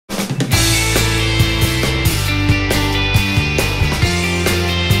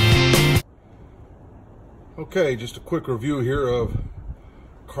Okay, just a quick review here of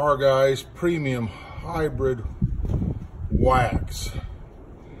Car Guys Premium Hybrid Wax.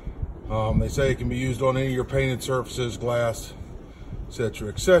 They say it can be used on any of your painted surfaces, glass, etc.,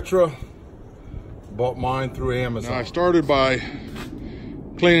 etc. Bought mine through Amazon. Now, I started by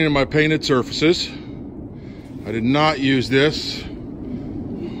cleaning my painted surfaces. I did not use this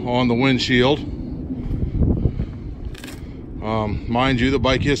on the windshield. Mind you, the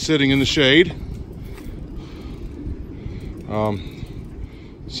bike is sitting in the shade.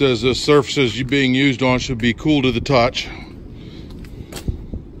 Says the surfaces being used on should be cool to the touch.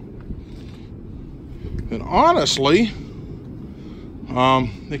 And honestly,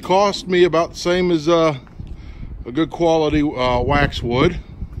 they cost me about the same as a good quality wax would.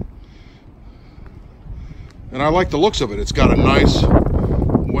 And I like the looks of it. It's got a nice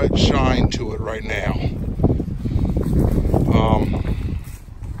wet shine to it right now.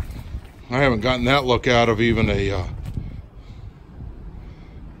 I haven't gotten that look out of even a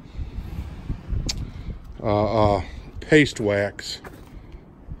paste wax.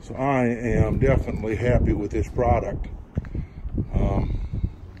 So I am definitely happy with this product.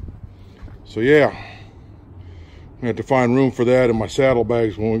 So yeah, I have to find room for that in my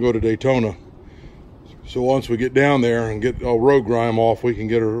saddlebags when we go to Daytona. So once we get down there and get road grime off, we can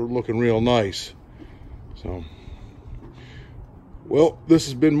get her looking real nice. So, well, this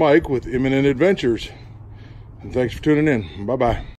has been Mike with Imminent Adventures, and thanks for tuning in. Bye-bye.